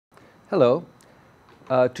Hello.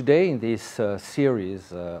 Today in this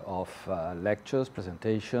series of lectures,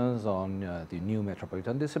 presentations on the new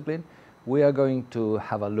Metropolitan discipline, we are going to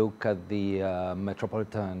have a look at the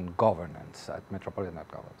Metropolitan governance, at Metropolitan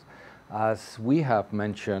governance. As we have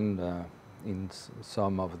mentioned in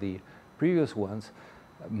some of the previous ones,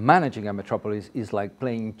 managing a metropolis is like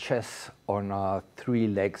playing chess on a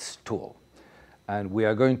three-leg stool. And we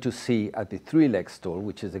are going to see at the three-leg stool,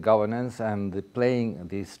 which is the governance, and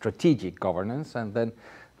the strategic governance, and then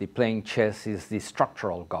the playing chess is the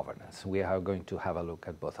structural governance. We are going to have a look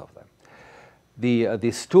at both of them.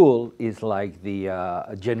 The stool is like the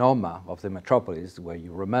genoma of the metropolis, where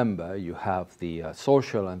you remember you have the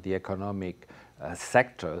social and the economic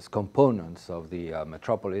sectors, components of the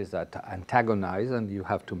metropolis that antagonize, and you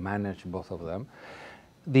have to manage both of them.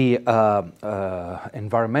 The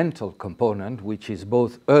environmental component, which is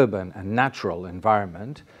both urban and natural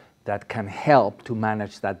environment, that can help to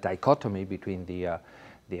manage that dichotomy between the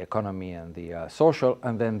economy and the social,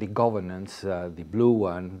 and then the governance, the blue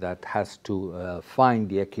one, that has to find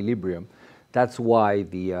the equilibrium. That's why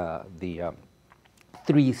the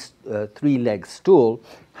three-leg stool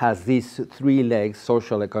has these three legs: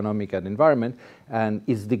 social, economic, and environment, and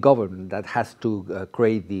is the government that has to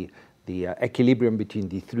create the equilibrium between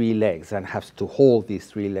the three legs and has to hold these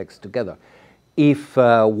three legs together. If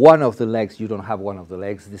one of the legs, you don't have one of the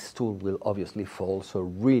legs, this stool will obviously fall. So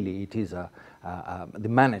really it is the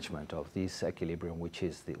management of this equilibrium, which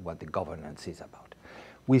is what the governance is about.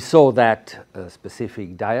 We saw that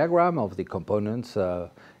specific diagram of the components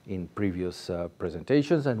in previous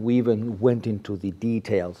presentations, and we even went into the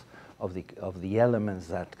details of the elements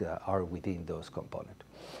that are within those components.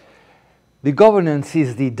 The governance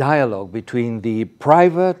is the dialogue between the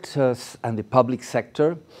private and the public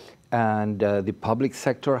sector, and the public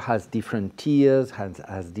sector has different tiers,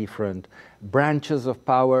 has different branches of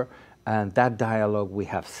power, and that dialogue we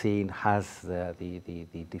have seen has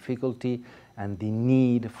the difficulty and the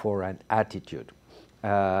need for an attitude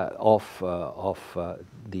of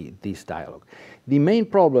this dialogue. The main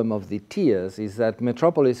problem of the tiers is that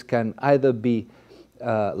metropolis can either be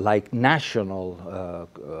like national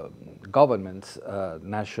governments,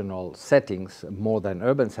 national settings, more than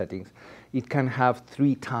urban settings. It can have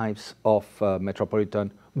three types of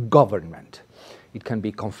metropolitan government. It can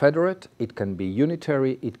be confederate, it can be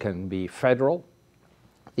unitary, it can be federal.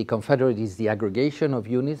 The confederate is the aggregation of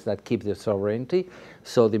units that keep their sovereignty,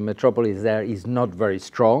 so the metropolis there is not very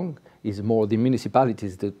strong. It's more the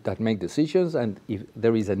municipalities that make decisions, and if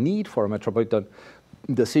there is a need for a metropolitan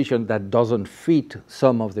decision that doesn't fit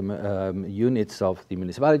some of the units of the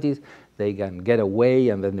municipalities, they can get away,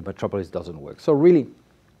 and then the metropolis doesn't work. So really,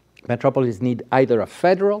 metropolis need either a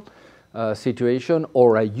federal situation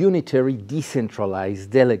or a unitary, decentralized,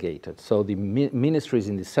 delegated. So the ministry is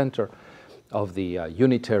in the center of the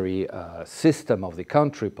unitary system of the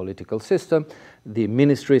country, political system. The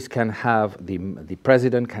ministries can have, the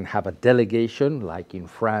president can have a delegation, like in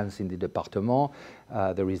France in the département.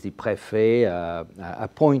 There is the préfet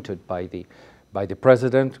appointed by the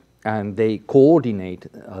president, and they coordinate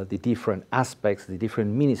the different aspects, the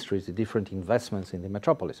different ministries, the different investments in the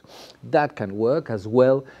metropolis. That can work as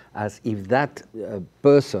well as if that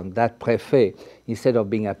person, that préfet, instead of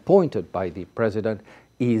being appointed by the president,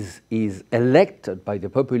 is elected by the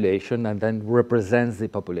population and then represents the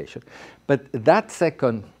population. But that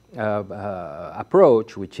second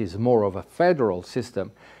approach, which is more of a federal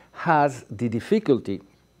system, has the difficulty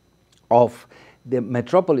of the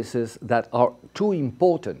metropolises that are too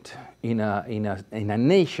important in a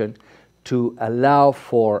nation to allow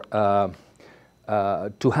for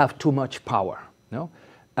to have too much power. No?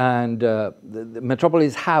 And the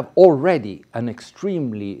metropolises have already an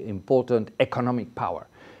extremely important economic power.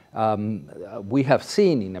 We have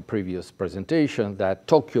seen in a previous presentation that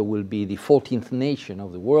Tokyo will be the 14th nation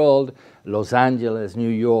of the world, Los Angeles, New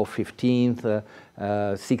York 15th,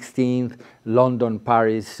 16th, London,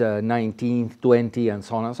 Paris 19th, 20th, and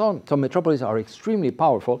so on and so on. So metropolises are extremely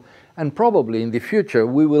powerful, and probably in the future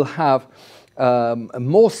we will have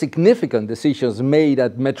more significant decisions made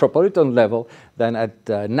at metropolitan level than at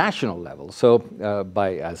national level. So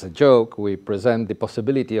as a joke, we present the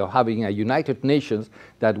possibility of having a United Nations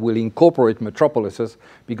that will incorporate metropolises,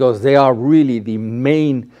 because they are really the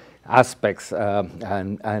main aspects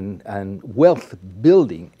and wealth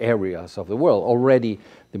building areas of the world. Already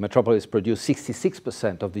the metropolis produce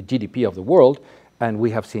 66% of the GDP of the world, and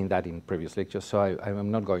we have seen that in previous lectures, so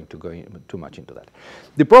I'm not going to go too much into that.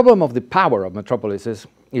 The problem of the power of metropolises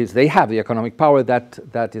is they have the economic power,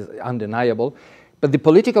 that is undeniable, but the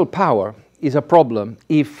political power is a problem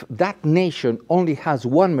if that nation only has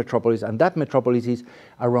one metropolis, and that metropolis is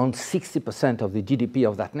around 60% of the GDP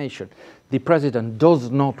of that nation. The president does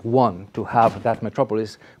not want to have that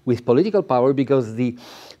metropolis with political power, because the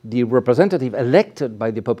representative elected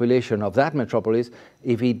by the population of that metropolis,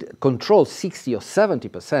 if it controls 60 or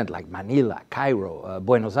 70%, like Manila, Cairo,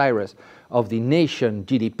 Buenos Aires, of the nation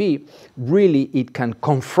GDP, really it can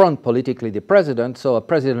confront politically the president, so a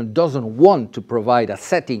president doesn't want to provide a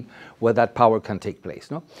setting where that power can take place.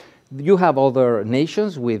 No? You have other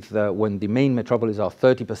nations with, when the main metropolis are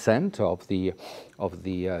 30% of the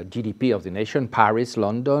GDP of the nation. Paris,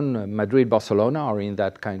 London, Madrid, Barcelona are in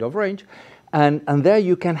that kind of range. And there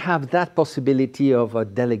you can have that possibility of a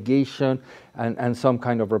delegation and some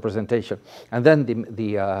kind of representation. And then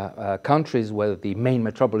the countries where the main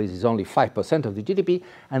metropolis is only 5% of the GDP,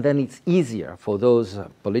 and then it's easier for those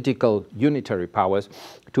political unitary powers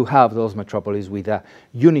to have those metropolis with a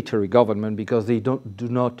unitary government, because they do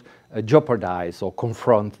not jeopardize or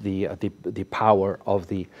confront the power of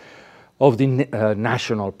the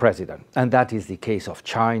national president. And that is the case of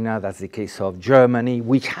China, that's the case of Germany,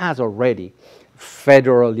 which has already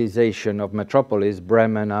federalization of metropolis.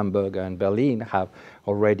 Bremen, Hamburg, and Berlin have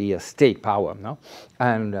already a state power, no?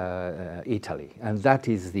 And Italy. And that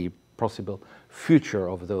is the possible future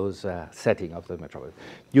of those setting of the metropolis.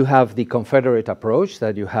 You have the confederate approach,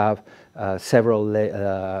 that you have several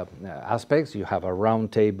aspects. You have a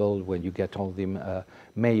round table when you get all the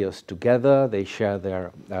mayors together, they share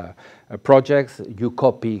their projects, you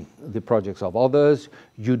copy the projects of others,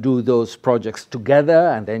 you do those projects together,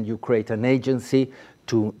 and then you create an agency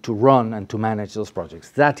to run and to manage those projects.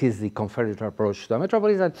 That is the confederate approach to the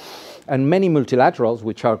metropolis, and many multilaterals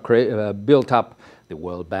which are built up, the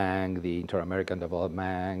World Bank, the Inter-American Development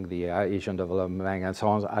Bank, the Asian Development Bank, and so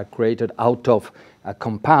on, are created out of a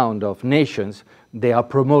compound of nations. They are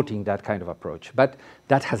promoting that kind of approach. But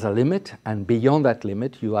that has a limit, and beyond that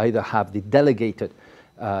limit, you either have the delegated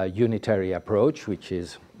unitary approach, which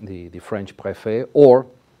is the French préfet, or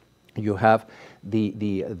you have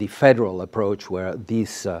the federal approach, where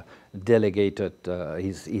this delegated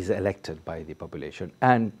is elected by the population.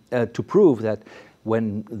 And to prove that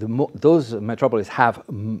when those metropolis have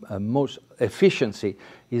most efficiency,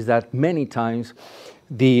 is that many times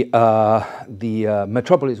the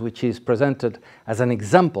metropolis which is presented as an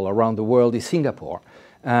example around the world is Singapore,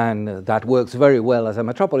 and that works very well as a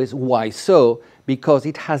metropolis. Why so? Because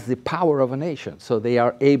it has the power of a nation, so they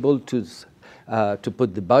are able to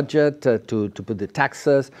put the budget, to put the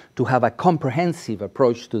taxes, to have a comprehensive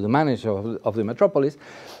approach to the management of the metropolis,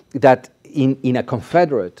 that in a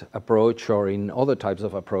confederate approach or in other types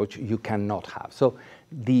of approach you cannot have. So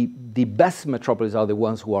the best metropolis are the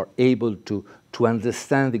ones who are able to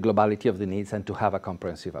understand the globality of the needs and to have a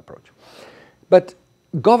comprehensive approach. But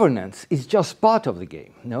governance is just part of the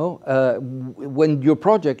game. No? When your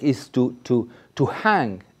project is to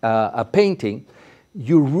hang a painting,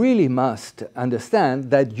 you really must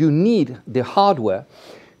understand that you need the hardware,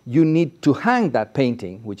 you need to hang that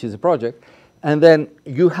painting, which is a project, and then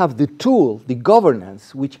you have the tool, the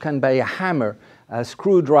governance, which can be a hammer, a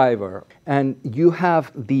screwdriver, and you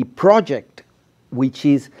have the project, which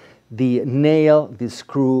is the nail, the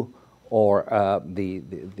screw, or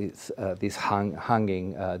this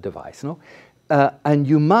hanging device. No? And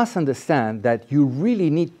you must understand that you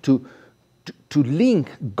really need to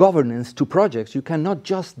link governance to projects. You cannot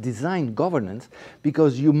just design governance,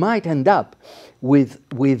 because you might end up with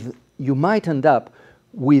a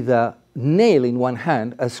nail in one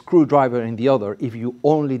hand, a screwdriver in the other, if you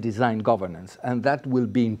only design governance, and that will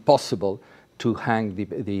be impossible to hang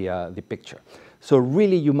the picture. So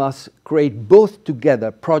really you must create both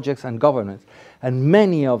together, projects and governance. And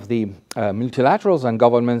many of the multilaterals and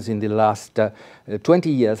governments in the last 20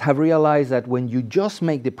 years have realized that when you just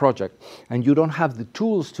make the project and you don't have the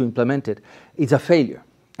tools to implement it, it's a failure.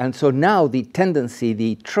 And so now the tendency,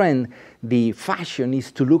 the trend, the fashion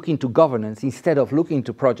is to look into governance instead of looking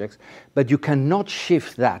into projects, but you cannot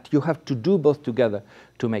shift that. You have to do both together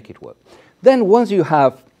to make it work. Then once you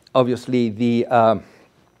have, obviously, the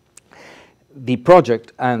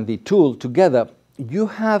project and the tool together, you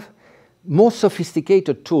have more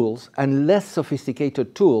sophisticated tools and less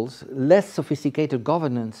sophisticated tools, less sophisticated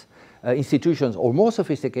governance institutions or more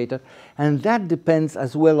sophisticated, and that depends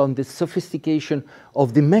as well on the sophistication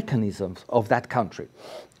of the mechanisms of that country.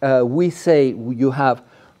 We say you have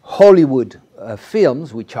Hollywood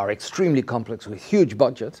films, which are extremely complex with huge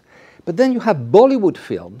budgets, but then you have Bollywood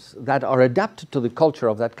films that are adapted to the culture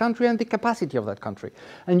of that country and the capacity of that country.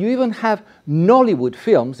 And you even have Nollywood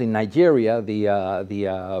films in Nigeria,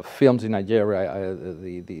 the films in Nigeria,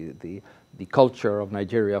 the the culture of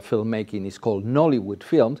Nigeria filmmaking is called Nollywood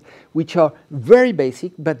films, which are very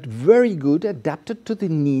basic but very good, adapted to the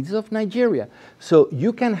needs of Nigeria. So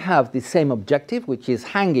you can have the same objective, which is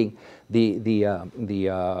hanging the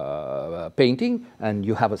painting, and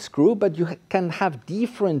you have a screw, but you can have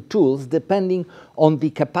different tools depending on the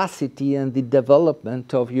capacity and the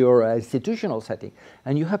development of your institutional setting,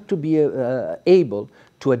 and you have to be able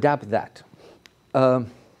to adapt that.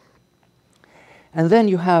 And then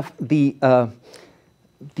you have the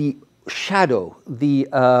shadow, the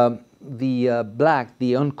black,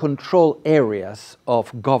 the uncontrolled areas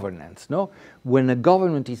of governance. No, when a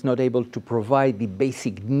government is not able to provide the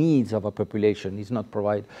basic needs of a population,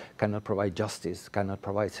 cannot provide justice, cannot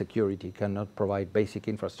provide security, cannot provide basic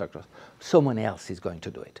infrastructure, someone else is going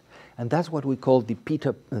to do it, and that's what we call the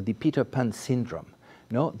Peter Pan syndrome.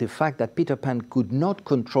 No, the fact that Peter Pan could not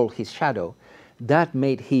control his shadow, that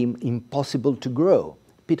made him impossible to grow.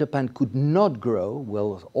 Peter Pan could not grow,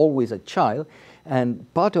 was always a child, and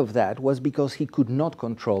part of that was because he could not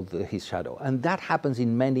control his shadow. And that happens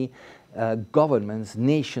in many governments,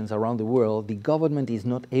 nations around the world. The government is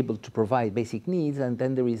not able to provide basic needs, and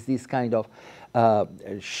then there is this kind of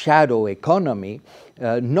shadow economy,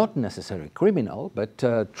 not necessarily criminal, but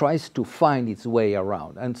tries to find its way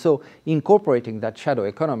around. And so incorporating that shadow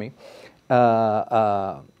economy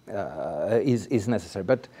is necessary.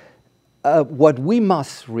 But what we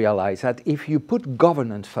must realize that if you put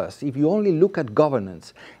governance first, if you only look at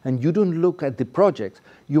governance and you don't look at the project,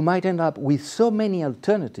 you might end up with so many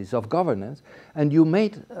alternatives of governance, and you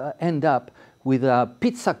may end up with a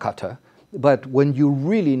pizza cutter, but when you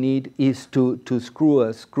really need is to screw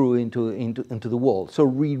a screw into the wall. So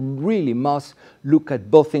we really must look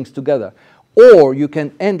at both things together. Or you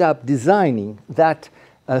can end up designing that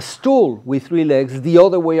a stool with 3 legs the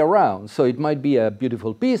other way around. So it might be a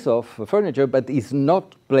beautiful piece of furniture, but it's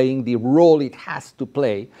not playing the role it has to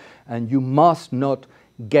play, and you must not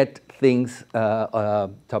get things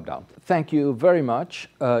top down. Thank you very much.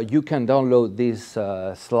 You can download these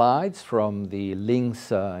slides from the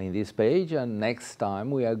links in this page, and next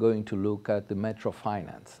time we are going to look at the Metro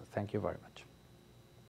Finance. Thank you very much.